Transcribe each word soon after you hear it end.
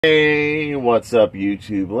Hey, what's up,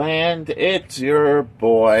 YouTube land? It's your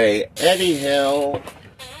boy, Eddie Hill,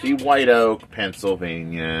 the White Oak,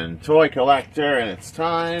 Pennsylvania toy collector, and it's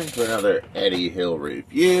time for another Eddie Hill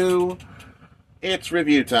review. It's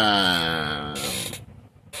review time,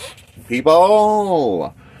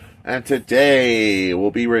 people! And today, we'll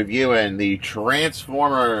be reviewing the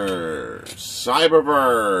Transformers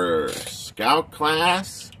Cyberverse Scout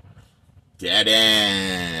Class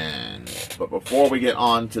Deadend. But before we get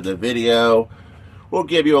on to the video, we'll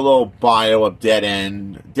give you a little bio of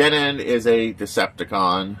Deadend. Deadend is a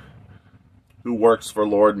Decepticon who works for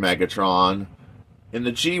Lord Megatron. In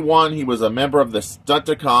the G1, he was a member of the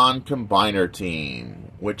Stunticon Combiner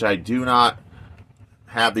team, which I do not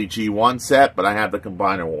have the G1 set, but I have the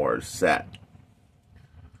Combiner Wars set.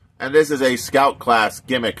 And this is a Scout Class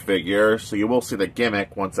gimmick figure, so you will see the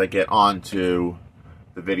gimmick once I get on to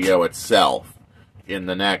the video itself in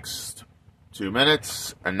the next 2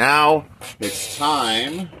 minutes. And now it's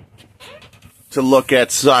time to look at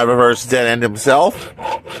Cyberverse Deadend himself.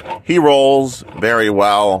 He rolls very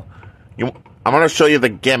well. I'm going to show you the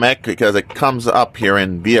gimmick because it comes up here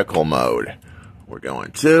in vehicle mode. We're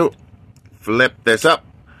going to flip this up,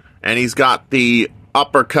 and he's got the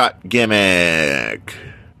uppercut gimmick.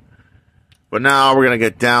 But now we're going to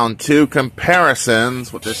get down to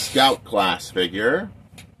comparisons with the Scout Class figure,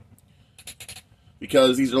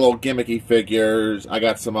 because these are little gimmicky figures. I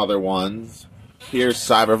got some other ones. Here's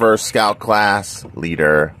Cyberverse Scout Class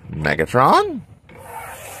Leader Megatron.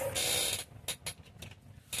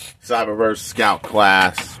 Cyberverse Scout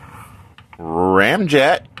Class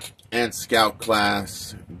Ramjet. And Scout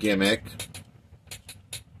Class Gimmick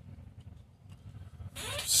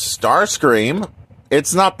Starscream.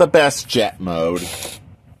 It's not the best jet mode,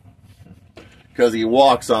 because he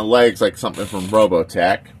walks on legs like something from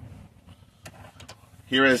Robotech.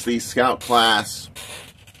 Here is the Scout Class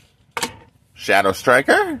Shadow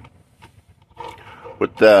Striker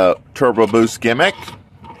with the Turbo Boost gimmick.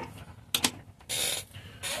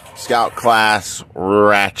 Scout Class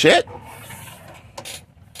Ratchet.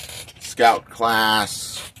 Scout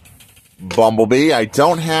Class Bumblebee. I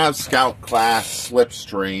don't have Scout Class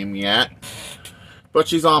Slipstream yet, but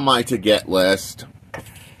she's on my to-get list.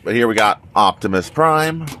 But here we got Optimus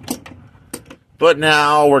Prime. But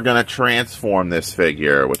now we're going to transform this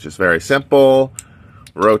figure, which is very simple.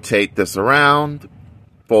 Rotate this around,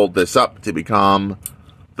 fold this up to become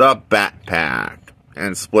the backpack,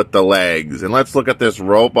 and split the legs. And let's look at this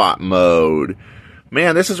robot mode.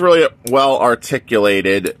 Man, this is really well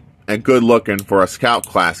articulated and good looking for a Scout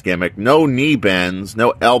Class gimmick. No knee bends,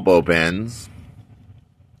 no elbow bends.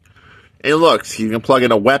 It looks, you can plug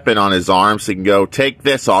in a weapon on his arm so you can go, take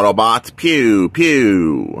this, Autobots, pew,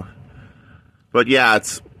 pew. But yeah,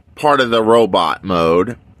 it's part of the robot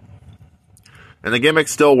mode. And the gimmick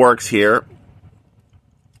still works here,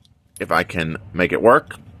 if I can make it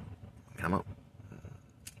work. Come on.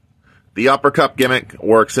 The uppercut gimmick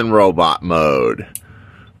works in robot mode.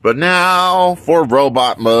 But now, for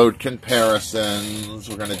robot mode comparisons,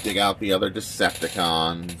 we're going to dig out the other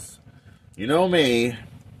Decepticons. You know me.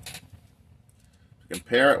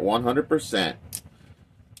 Compare it 100%.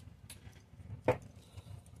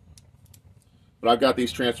 But I've got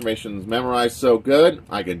these transformations memorized so good,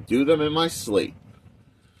 I can do them in my sleep.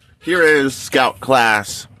 Here is Scout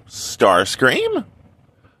Class Starscream.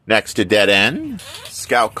 Next to Deadend,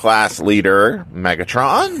 Scout Class Leader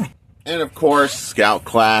Megatron. And of course, Scout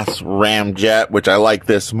Class Ramjet, which I like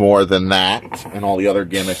this more than that, and all the other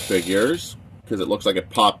gimmick figures, because it looks like it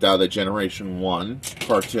popped out of the Generation 1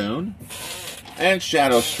 cartoon. And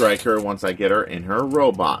Shadow Striker once I get her in her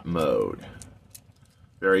robot mode.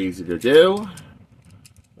 Very easy to do,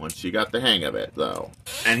 once you got the hang of it, though.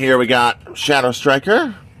 And here we got Shadow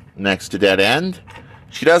Striker next to Deadend.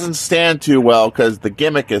 She doesn't stand too well because the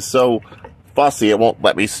gimmick is so fussy it won't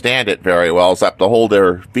let me stand it very well, so I have to hold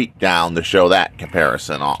her feet down to show that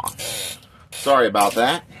comparison off. Sorry about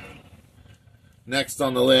that. Next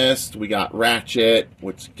on the list, we got Ratchet,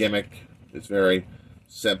 which gimmick is very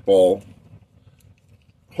simple.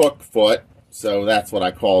 Hook foot, so that's what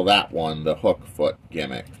I call that one, the hook foot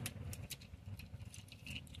gimmick.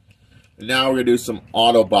 And now we're going to do some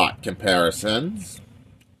Autobot comparisons.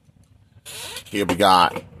 Here we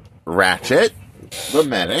got Ratchet, the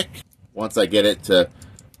medic. Once I get it to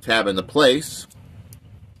tab into place.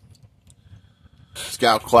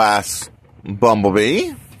 Scout Class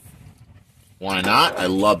Bumblebee. Why not? I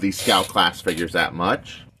love these Scout Class figures that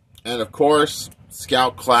much. And of course,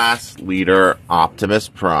 Scout Class Leader Optimus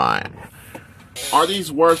Prime. Are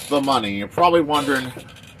these worth the money? You're probably wondering,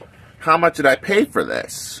 how much did I pay for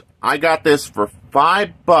this? I got this for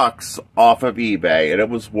 $5 off of eBay, and it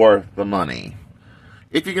was worth the money.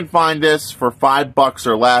 If you can find this for $5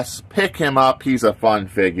 or less, pick him up. He's a fun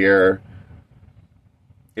figure.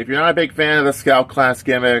 If you're not a big fan of the Scout Class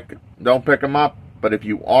gimmick, don't pick him up. But if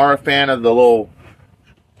you are a fan of the little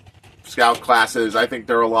Scout Classes, I think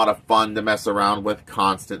they're a lot of fun to mess around with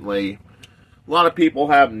constantly. A lot of people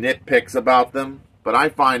have nitpicks about them, but I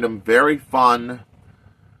find them very fun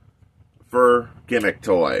for gimmick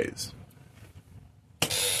toys.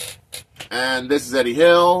 And this is Eddie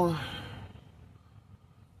Hill.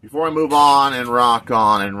 Before I move on and rock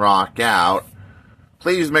out,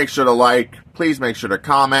 please make sure to like, please make sure to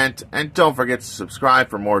comment, and don't forget to subscribe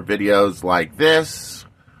for more videos like this.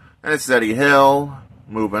 And it's Eddie Hill,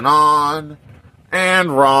 moving on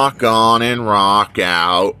and rock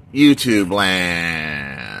out, YouTube land.